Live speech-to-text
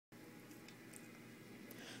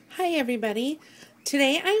Hi everybody.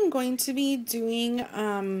 Today I'm going to be doing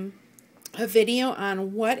a video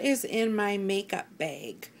on what is in my makeup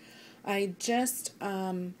bag. I just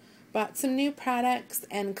bought some new products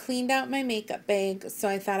and cleaned out my makeup bag, so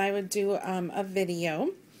I thought I would do a video.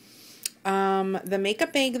 The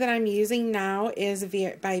makeup bag that I'm using now is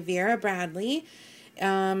by Vera Bradley.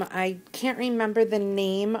 I can't remember the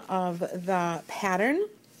name of the pattern,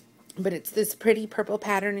 but it's this pretty purple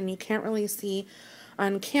pattern, and you can't really see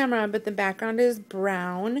on camera, but the background is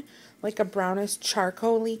brown, like a brownish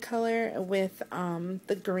charcoal-y color with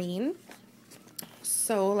the green.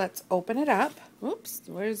 So let's open it up. Oops,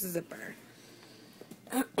 where's the zipper?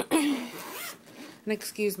 And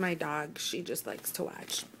excuse my dog, she just likes to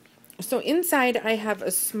watch. So inside I have a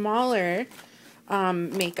smaller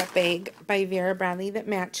makeup bag by Vera Bradley that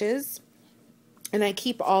matches, and I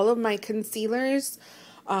keep all of my concealers,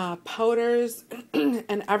 powders,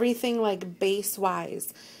 and everything like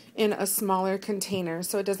base-wise in a smaller container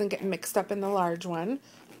so it doesn't get mixed up in the large one.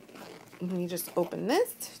 Let me just open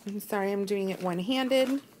this. I'm sorry, I'm doing it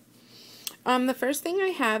one-handed. The first thing I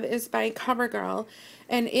have is by CoverGirl,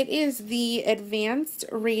 and it is the Advanced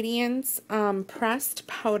Radiance Pressed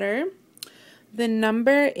Powder. The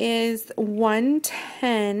number is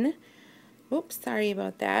 110. Oops, sorry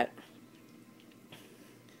about that.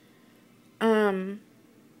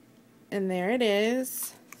 And there it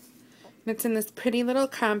is. And it's in this pretty little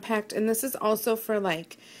compact, and this is also for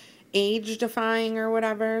like age defying or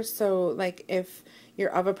whatever. So like if you're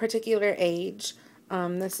of a particular age,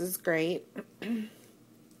 this is great. And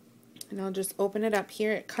I'll just open it up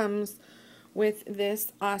here. It comes with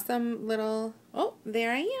this awesome little, oh,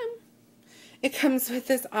 there I am. It comes with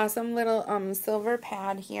this awesome little silver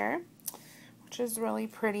pad here, which is really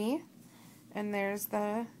pretty. And there's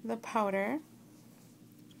the powder.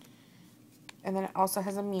 And then it also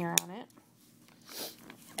has a mirror on it.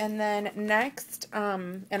 And then next,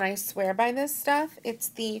 and I swear by this stuff, it's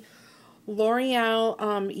the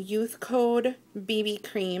L'Oreal Youth Code BB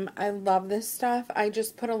Cream. I love this stuff. I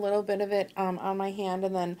just put a little bit of it on my hand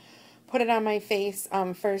and then put it on my face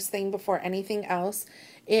first thing before anything else.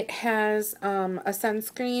 It has a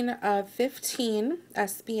sunscreen of 15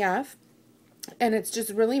 SPF. And it's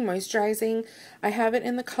just really moisturizing. I have it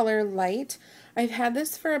in the color light. I've had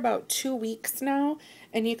this for about 2 weeks now,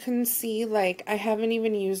 and you can see like I haven't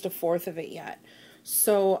even used a fourth of it yet.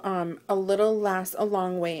 So a little lasts a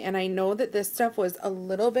long way, and I know that this stuff was a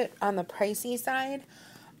little bit on the pricey side.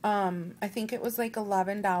 I think it was like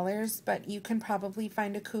 $11, but you can probably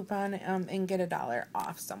find a coupon and get $1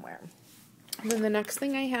 off somewhere. And then the next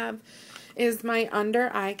thing I have is my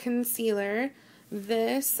under eye concealer.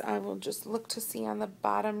 This, I will just look to see on the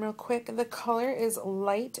bottom real quick. The color is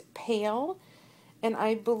light pale, and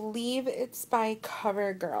I believe it's by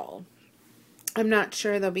CoverGirl. I'm not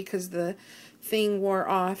sure though because the thing wore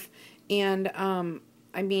off, and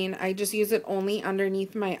I mean, I just use it only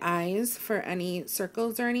underneath my eyes for any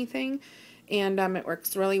circles or anything, and it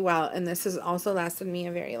works really well, and this has also lasted me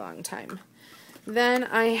a very long time. Then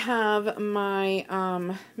I have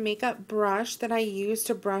my makeup brush that I use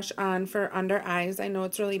to brush on for under eyes. I know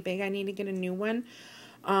it's really big. I need to get a new one.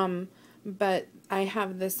 But I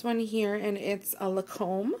have this one here, and it's a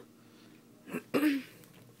Lacombe.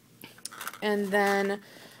 And then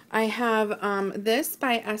I have this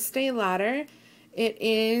by Estee Lauder. It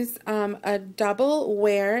is a double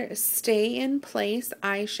wear stay in place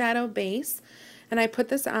eyeshadow base. And I put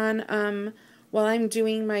this on while I'm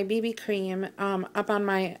doing my BB cream up on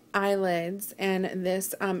my eyelids, and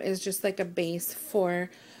this is just like a base for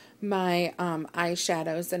my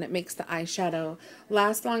eyeshadows, and it makes the eyeshadow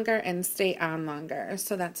last longer and stay on longer.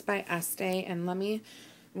 So that's by Estee, and I'm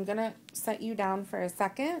gonna set you down for a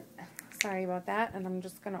second. Sorry about that, and I'm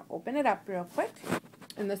just gonna open it up real quick.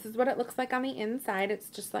 And this is what it looks like on the inside. It's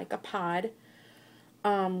just like a pod.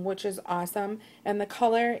 Which is awesome, and the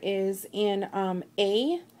color is in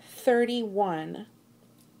A31.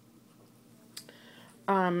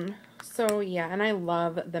 So yeah, and I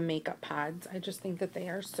love the makeup pods. I just think that they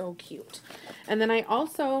are so cute. And then I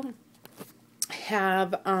also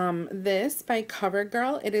have this by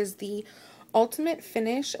CoverGirl. It is the Ultimate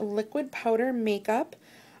Finish Liquid Powder Makeup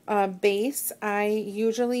base. I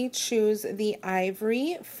usually choose the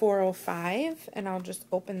Ivory 405, and I'll just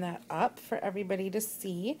open that up for everybody to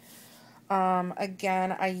see.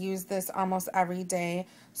 Again, I use this almost every day,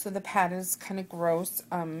 so the pad is kind of gross,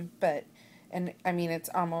 and I mean, it's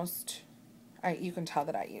almost, you can tell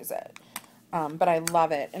that I use it, but I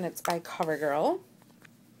love it, and it's by CoverGirl.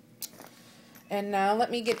 And now let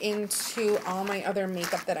me get into all my other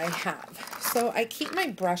makeup that I have. So I keep my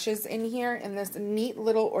brushes in here in this neat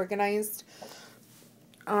little organized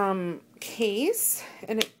case,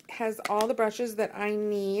 and it has all the brushes that I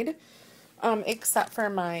need, except for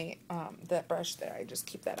my, that brush there. I just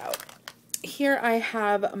keep that out. Here I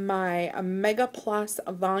have my Mega Plus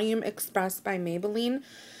Volume Express by Maybelline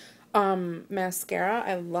mascara.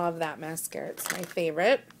 I love that mascara. It's my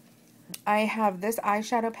favorite. I have this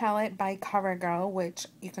eyeshadow palette by CoverGirl, which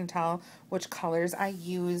you can tell which colors I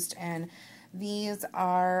used, and these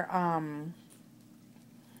are,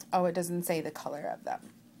 oh, it doesn't say the color of them.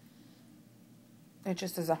 It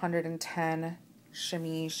just is 110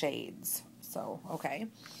 shimmy shades. So, okay.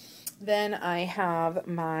 Then I have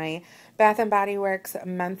my Bath & Body Works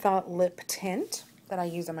Menthol Lip Tint that I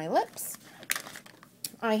use on my lips.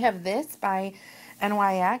 I have this by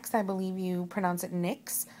NYX. I believe you pronounce it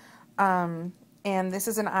NYX. And this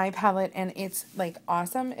is an eye palette, and it's like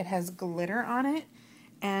awesome. It has glitter on it,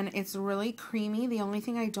 and it's really creamy. The only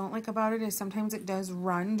thing I don't like about it is sometimes it does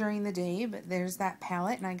run during the day, but there's that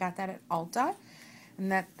palette, and I got that at Ulta.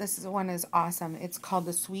 And this one is awesome. It's called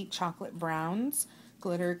the Sweet Chocolate Browns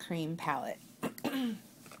Glitter Cream Palette.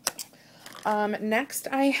 Next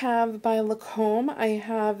I have by Lacombe, I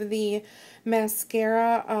have the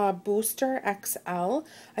Mascara Booster XL.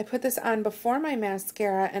 I put this on before my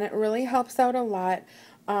mascara, and it really helps out a lot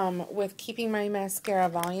with keeping my mascara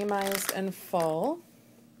volumized and full.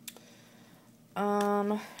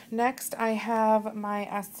 Next I have my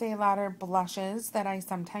Estee Lauder blushes that I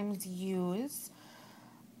sometimes use.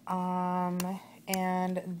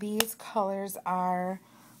 And these colors are,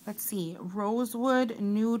 let's see, Rosewood,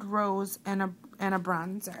 Nude Rose, and a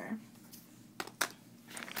bronzer.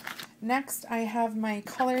 Next, I have my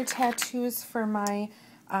color tattoos for my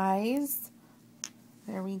eyes.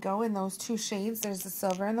 There we go, in those two shades. There's the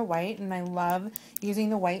silver and the white, and I love using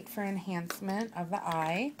the white for enhancement of the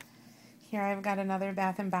eye. Here I've got another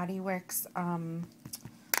Bath & Body Works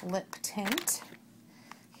lip tint.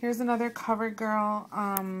 Here's another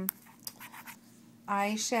CoverGirl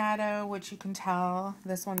eyeshadow, which you can tell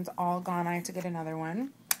this one's all gone. I have to get another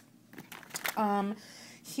one.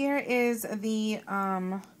 Here is the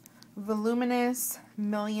Voluminous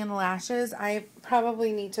Million Lashes. I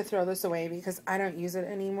probably need to throw this away because I don't use it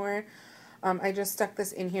anymore. I just stuck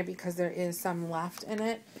this in here because there is some left in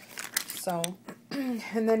it. So,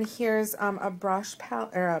 and then here's a brush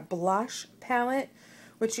palette, or a blush palette,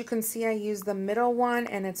 which you can see I use the middle one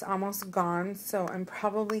and it's almost gone, so I'm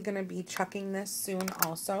probably going to be chucking this soon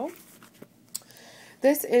also.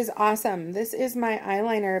 This is awesome. This is my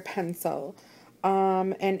eyeliner pencil,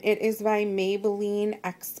 and it is by Maybelline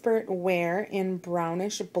Expert Wear in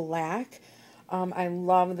brownish black. I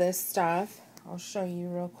love this stuff. I'll show you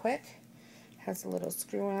real quick. It has a little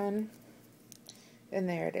screw on, and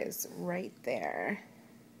there it is right there.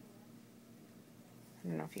 I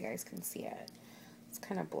don't know if you guys can see it. It's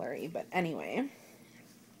kind of blurry, but anyway.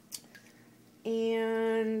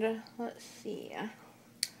 And let's see.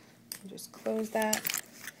 Just close that.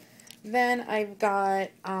 Then I've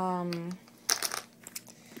got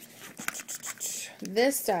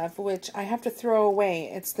this stuff, which I have to throw away.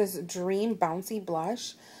 It's this Dream Bouncy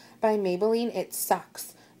Blush by Maybelline. It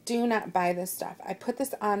sucks. Do not buy this stuff. I put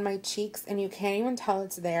this on my cheeks, and you can't even tell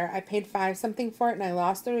it's there. I paid $5 something for it, and I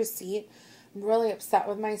lost the receipt. I'm really upset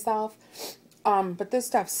with myself. But this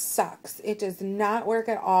stuff sucks. It does not work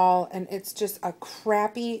at all, and it's just a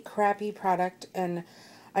crappy product, and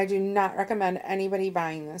I do not recommend anybody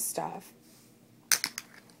buying this stuff.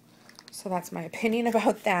 So that's my opinion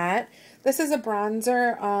about that. This is a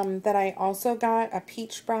bronzer that I also got, a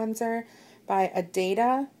peach bronzer by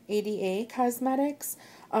ADA Cosmetics.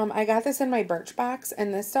 I got this in my Birchbox,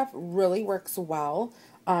 and this stuff really works well.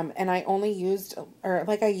 And I only used, or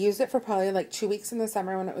like I used it for probably like 2 weeks in the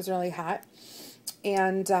summer when it was really hot.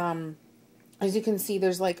 And as you can see,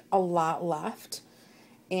 there's like a lot left.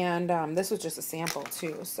 And this was just a sample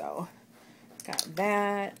too. So got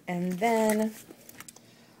that. And then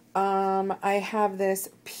I have this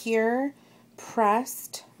Pure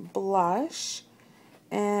Pressed blush.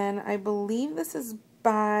 And I believe this is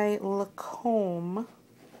by Lacombe.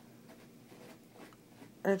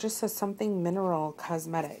 Or it just says something Mineral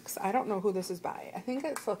Cosmetics. I don't know who this is by. I think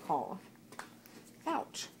it's Lacombe.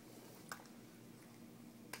 Ouch.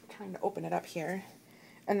 I'm trying to open it up here.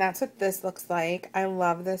 And that's what this looks like. I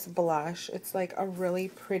love this blush. It's like a really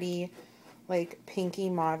pretty, like pinky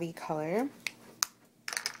mauve-y color.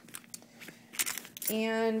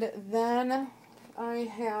 And then I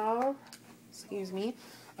have, excuse me,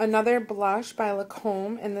 another blush by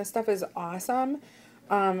Lacombe. And this stuff is awesome.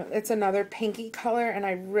 It's another pinky color, and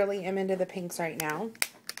I really am into the pinks right now.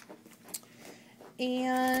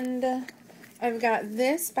 And I've got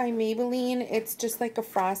this by Maybelline. It's just like a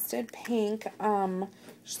frosted pink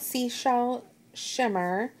seashell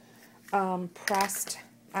shimmer pressed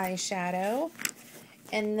eyeshadow.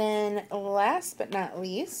 And then last but not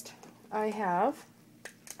least, I have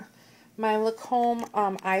my Lancome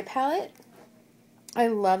eye palette. I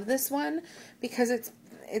love this one because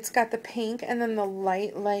it's got the pink and then the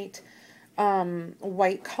light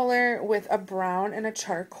white color with a brown and a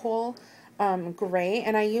charcoal gray,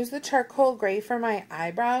 and I use the charcoal gray for my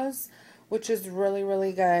eyebrows, which is really,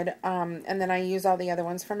 really good, and then I use all the other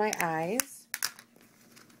ones for my eyes.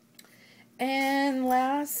 And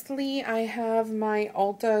lastly, I have my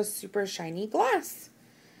Ulta Super Shiny Gloss,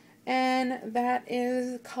 and that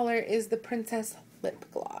color is the Princess Lip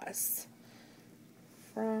Gloss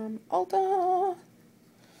from Ulta.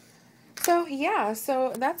 So yeah,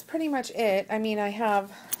 so that's pretty much it. I mean, I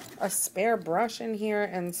have a spare brush in here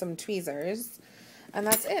and some tweezers, and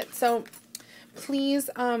that's it. So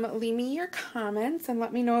please leave me your comments and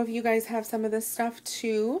let me know if you guys have some of this stuff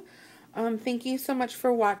too. Thank you so much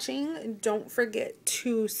for watching. Don't forget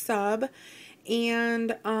to sub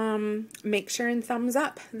and make sure and thumbs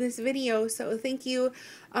up this video. So thank you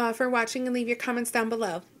for watching, and leave your comments down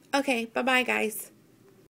below. Okay, bye-bye guys.